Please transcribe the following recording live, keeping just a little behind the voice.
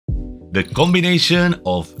The combination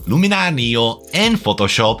of Luminar NEO and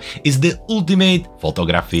Photoshop is the ultimate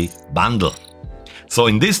photography bundle. So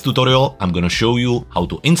in this tutorial, I'm gonna show you how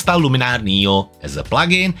to install Luminar NEO as a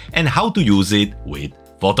plugin and how to use it with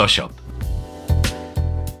Photoshop.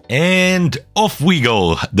 And off we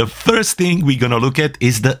go. The first thing we're gonna look at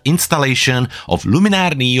is the installation of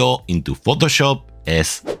Luminar NEO into Photoshop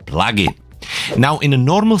as plugin. Now, in the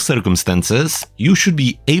normal circumstances, you should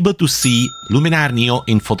be able to see Luminar NEO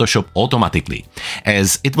in Photoshop automatically,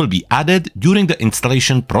 as it will be added during the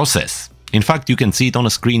installation process. In fact, you can see it on the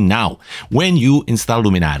screen now. When you install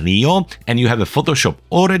Luminar NEO and you have a Photoshop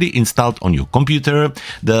already installed on your computer,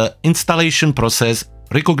 the installation process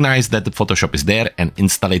recognizes that the Photoshop is there and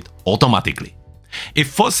install it automatically. If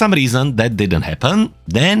for some reason that didn't happen,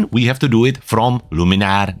 then we have to do it from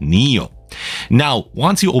Luminar NEO. Now,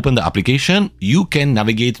 once you open the application, you can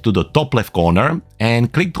navigate to the top left corner and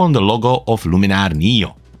click on the logo of Luminar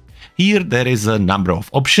NEO. Here there is a number of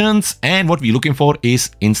options, and what we're looking for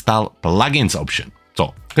is Install Plugins option.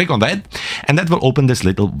 So click on that, and that will open this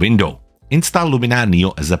little window. Install Luminar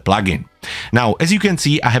NEO as a plugin. Now, as you can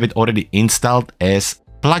see, I have it already installed as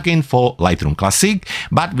plugin for Lightroom Classic,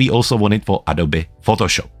 but we also want it for Adobe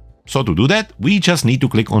Photoshop. So to do that, we just need to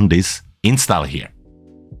click on this install here.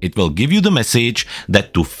 It will give you the message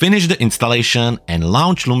that to finish the installation and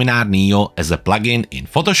launch Luminar NEO as a plugin in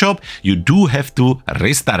Photoshop, you do have to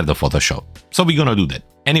restart the Photoshop. So we're gonna do that.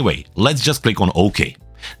 Anyway, let's just click on OK.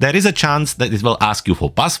 There is a chance that it will ask you for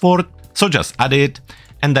password, so just add it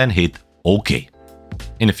and then hit OK.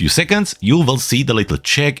 In a few seconds, you will see the little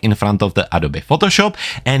check in front of the Adobe Photoshop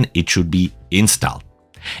and it should be installed.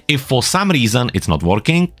 If for some reason it's not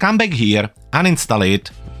working, come back here, uninstall it,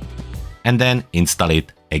 and then install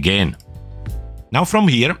it again. Now from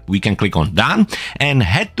here, we can click on Done and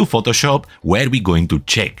head to Photoshop, where we're going to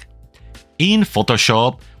check. In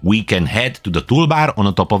Photoshop, we can head to the toolbar on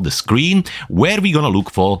the top of the screen, where we're gonna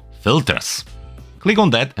look for filters. Click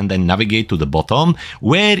on that and then navigate to the bottom,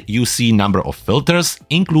 where you see number of filters,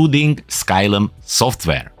 including Skylum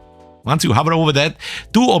software. Once you hover over that,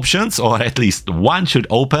 two options, or at least one, should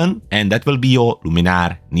open, and that will be your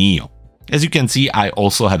Luminar NEO. As you can see, I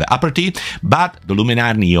also have an Aperty, but the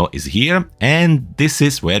Luminar NEO is here, and this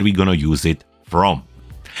is where we're gonna use it from.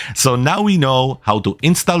 So now we know how to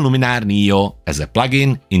install Luminar NEO as a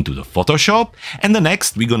plugin into the Photoshop, and the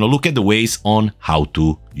next we're gonna look at the ways on how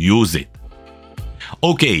to use it.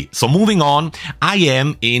 Okay, so moving on, I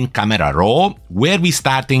am in Camera Raw, where we're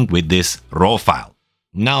starting with this RAW file.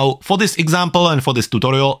 Now, for this example and for this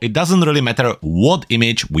tutorial, it doesn't really matter what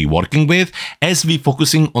image we're working with, as we're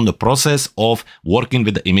focusing on the process of working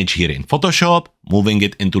with the image here in Photoshop, moving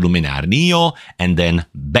it into Luminar NEO, and then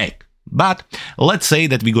back. But let's say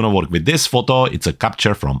that we're gonna work with this photo. It's a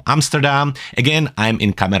capture from Amsterdam. Again, I'm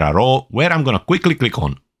in Camera Raw, where I'm gonna quickly click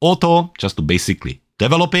on Auto, just to basically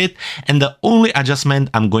develop it, and the only adjustment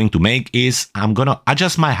I'm going to make is I'm gonna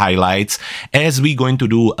adjust my highlights, as we're going to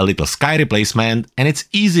do a little sky replacement, and it's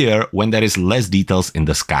easier when there is less details in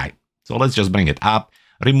the sky. So let's just bring it up,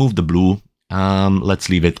 remove the blue, let's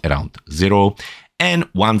leave it around 0, and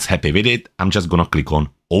once happy with it, I'm just gonna click on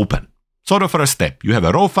Open. So the first step, you have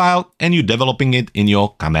a RAW file and you're developing it in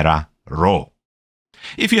your Camera Raw.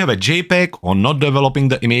 If you have a JPEG or not developing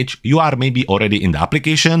the image, you are maybe already in the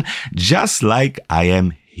application, just like I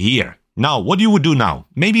am here. Now, what you would do now?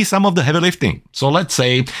 Maybe some of the heavy lifting. So let's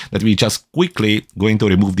say that we just quickly going to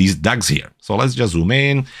remove these dugs here. So let's just zoom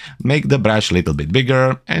in, make the brush a little bit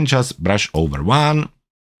bigger, and just brush over one,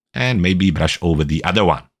 and maybe brush over the other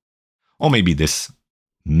one. Or maybe this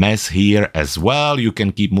mess here as well. You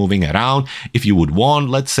can keep moving around if you would want.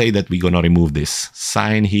 Let's say that we're gonna remove this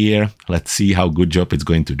sign here. Let's see how good job it's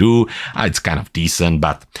going to do. It's kind of decent,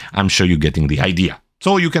 but I'm sure you're getting the idea.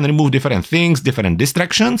 So you can remove different things, different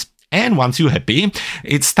distractions, and once you're happy,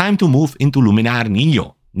 it's time to move into Luminar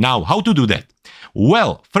NEO. Now, how to do that?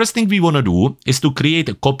 Well, first thing we wanna do is to create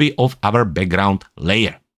a copy of our background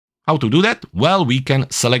layer. How to do that? Well, we can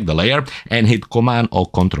select the layer and hit Command or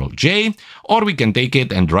Control J, or we can take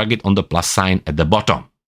it and drag it on the plus sign at the bottom.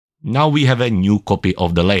 Now we have a new copy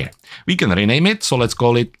of the layer. We can rename it, so let's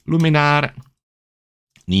call it Luminar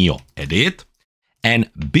NEO Edit. And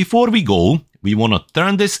before we go, we want to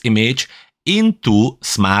turn this image into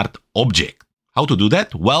Smart Object. How to do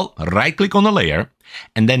that? Well, right click on the layer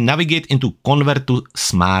and then navigate into Convert to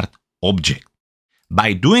Smart Object.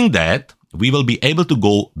 By doing that, we will be able to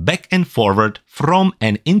go back and forward from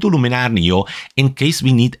and into Luminar NEO in case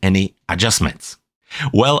we need any adjustments.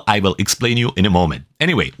 Well, I will explain you in a moment.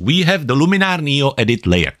 Anyway, we have the Luminar NEO Edit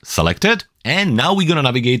layer selected, and now we're gonna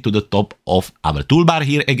navigate to the top of our toolbar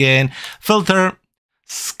here again, Filter,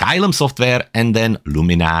 Skylum software, and then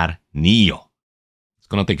Luminar NEO. It's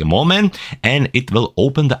gonna take a moment and it will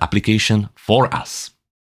open the application for us.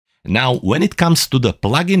 Now, when it comes to the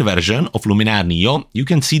plugin version of Luminar NEO, you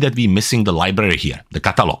can see that we're missing the library here, the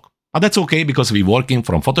catalog. But that's okay because we're working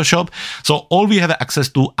from Photoshop, so all we have access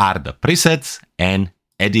to are the presets and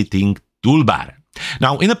editing toolbar.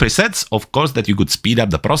 Now, in the presets, of course, that you could speed up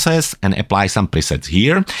the process and apply some presets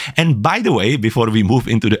here. And by the way, before we move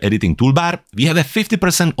into the editing toolbar, we have a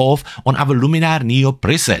 50% off on our Luminar NEO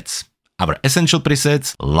presets, our essential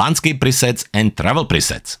presets, landscape presets, and travel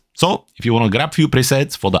presets. So if you want to grab a few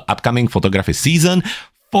presets for the upcoming photography season,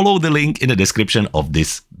 follow the link in the description of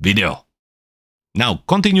this video. Now,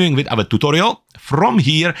 continuing with our tutorial, from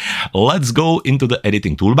here, let's go into the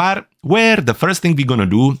editing toolbar, where the first thing we're gonna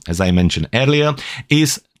do, as I mentioned earlier,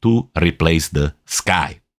 is to replace the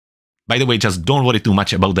sky. By the way, just don't worry too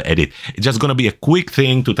much about the edit. It's just gonna be a quick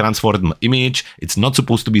thing to transform the image. It's not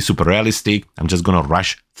supposed to be super realistic. I'm just gonna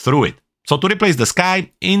rush through it. So to replace the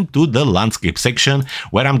sky, into the landscape section,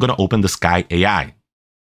 where I'm gonna open the Sky AI.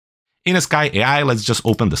 In a Sky AI, let's just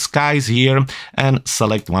open the skies here and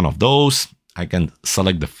select one of those. I can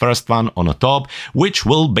select the first one on the top, which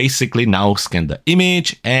will basically now scan the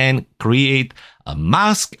image and create a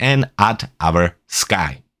mask and add our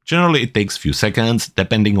sky. Generally, it takes a few seconds,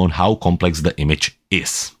 depending on how complex the image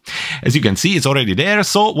is. As you can see, it's already there.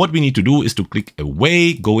 So what we need to do is to click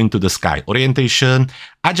away, go into the sky orientation,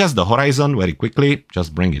 adjust the horizon very quickly,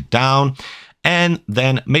 just bring it down. And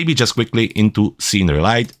then maybe just quickly into scenery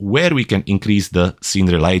light, where we can increase the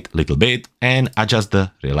scenery light a little bit and adjust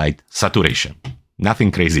the relight saturation.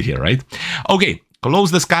 Nothing crazy here, right? Okay,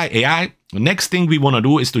 close the Sky AI. Next thing we want to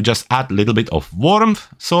do is to just add a little bit of warmth.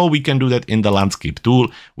 So we can do that in the landscape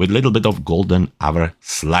tool with a little bit of golden hour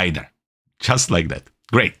slider. Just like that.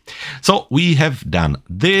 Great. So we have done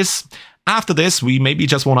this. After this, we maybe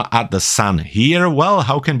just want to add the sun here. Well,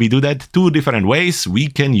 how can we do that? Two different ways. We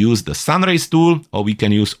can use the sun rays tool or we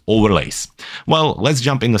can use overlays. Well, let's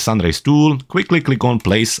jump in the sun rays tool, quickly click on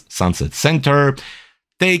place sunset center,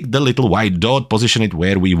 take the little white dot, position it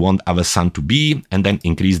where we want our sun to be, and then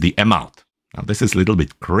increase the amount. Now this is a little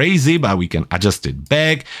bit crazy, but we can adjust it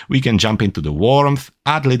back. We can jump into the warmth,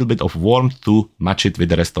 add a little bit of warmth to match it with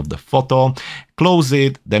the rest of the photo, close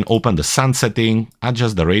it, then open the sun setting,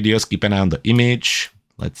 adjust the radius, keep an eye on the image.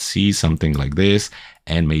 Let's see something like this,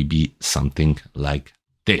 and maybe something like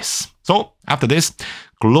this. So after this,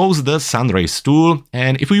 close the sun rays tool.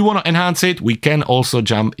 And if we want to enhance it, we can also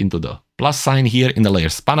jump into the plus sign here in the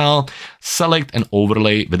layers panel, select an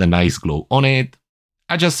overlay with a nice glow on it,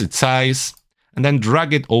 adjust its size, and then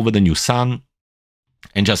drag it over the new sun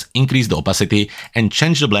and just increase the opacity and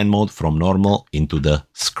change the blend mode from normal into the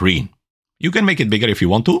screen. You can make it bigger if you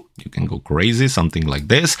want to. You can go crazy, something like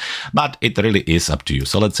this, but it really is up to you.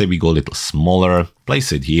 So let's say we go a little smaller,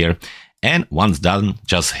 place it here, and once done,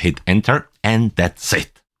 just hit enter, and that's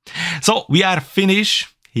it. So we are finished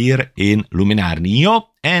here in Luminar NEO,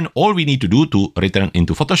 and all we need to do to return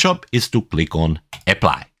into Photoshop is to click on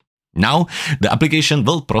apply. Now, the application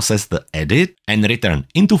will process the edit and return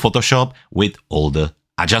into Photoshop with all the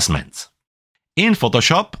adjustments. In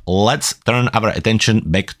Photoshop, let's turn our attention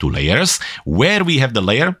back to layers, where we have the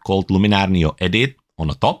layer called Luminar NEO Edit on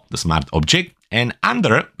the top, the smart object, and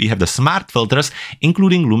under we have the smart filters,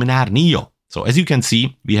 including Luminar NEO. So as you can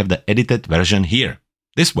see, we have the edited version here.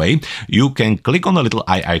 This way, you can click on the little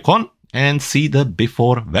eye icon and see the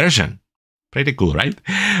before version. Pretty cool, right?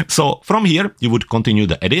 So from here, you would continue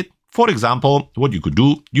the edit. For example, what you could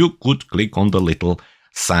do, you could click on the little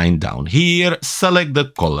sign down here, select the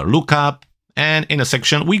color lookup, and in a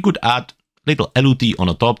section, we could add little LUT on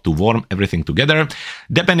the top to warm everything together.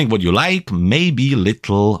 Depending what you like, maybe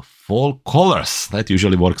little fall colors. That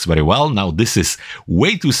usually works very well. Now, this is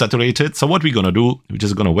way too saturated. So what we're going to do, we're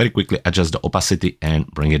just going to very quickly adjust the opacity and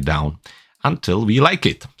bring it down until we like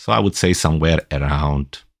it. So I would say somewhere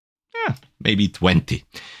around maybe 20.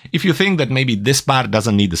 If you think that maybe this part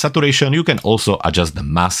doesn't need the saturation, you can also adjust the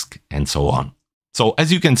mask and so on. So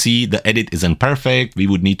as you can see, the edit isn't perfect. We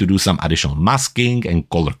would need to do some additional masking and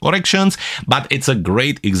color corrections, but it's a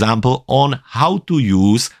great example on how to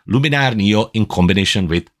use Luminar NEO in combination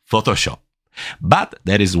with Photoshop. But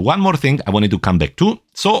there is one more thing I wanted to come back to.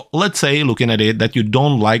 So let's say, looking at it, that you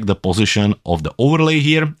don't like the position of the overlay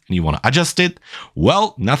here and you want to adjust it.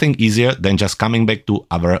 Well, nothing easier than just coming back to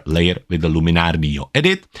our layer with the Luminar NEO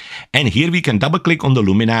Edit. And here we can double click on the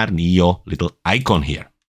Luminar NEO little icon here.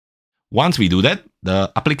 Once we do that,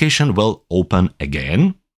 the application will open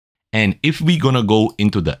again. And if we're gonna go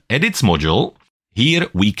into the Edits module, here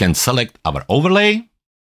we can select our overlay.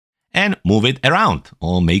 and move it around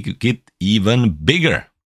or make it even bigger.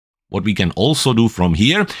 What we can also do from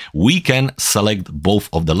here, we can select both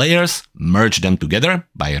of the layers, merge them together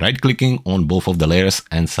by right-clicking on both of the layers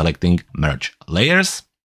and selecting Merge Layers.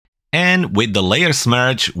 And with the layers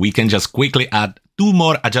merge, we can just quickly add 2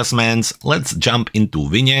 more adjustments. Let's jump into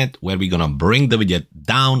vignette, where we're gonna bring the vignette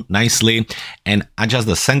down nicely and adjust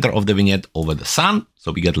the center of the vignette over the sun.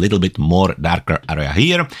 So we get a little bit more darker area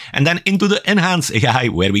here. And then into the Enhance AI,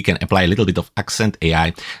 where we can apply a little bit of Accent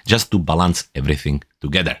AI just to balance everything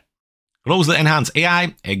together. Close the Enhance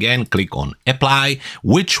AI, again click on Apply,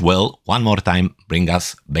 which will, one more time, bring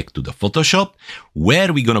us back to the Photoshop,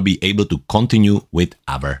 where we're gonna be able to continue with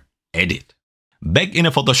our edit. Back in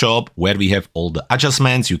a Photoshop, where we have all the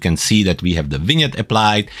adjustments, you can see that we have the vignette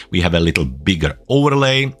applied, we have a little bigger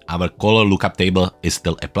overlay, our color lookup table is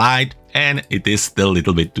still applied, and it is still a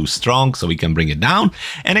little bit too strong, so we can bring it down.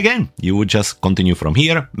 And again, you would just continue from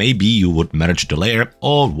here. Maybe you would merge the layer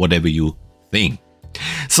or whatever you think.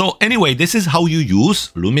 So anyway, this is how you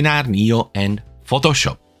use Luminar NEO and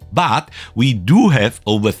Photoshop. But we do have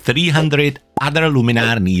over 300 other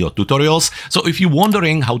Luminar NEO tutorials. So if you're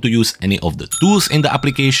wondering how to use any of the tools in the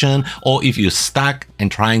application, or if you're stuck and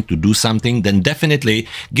trying to do something, then definitely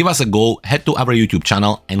give us a go, head to our YouTube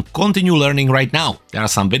channel and continue learning right now. There are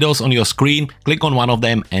some videos on your screen, click on one of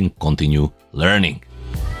them and continue learning.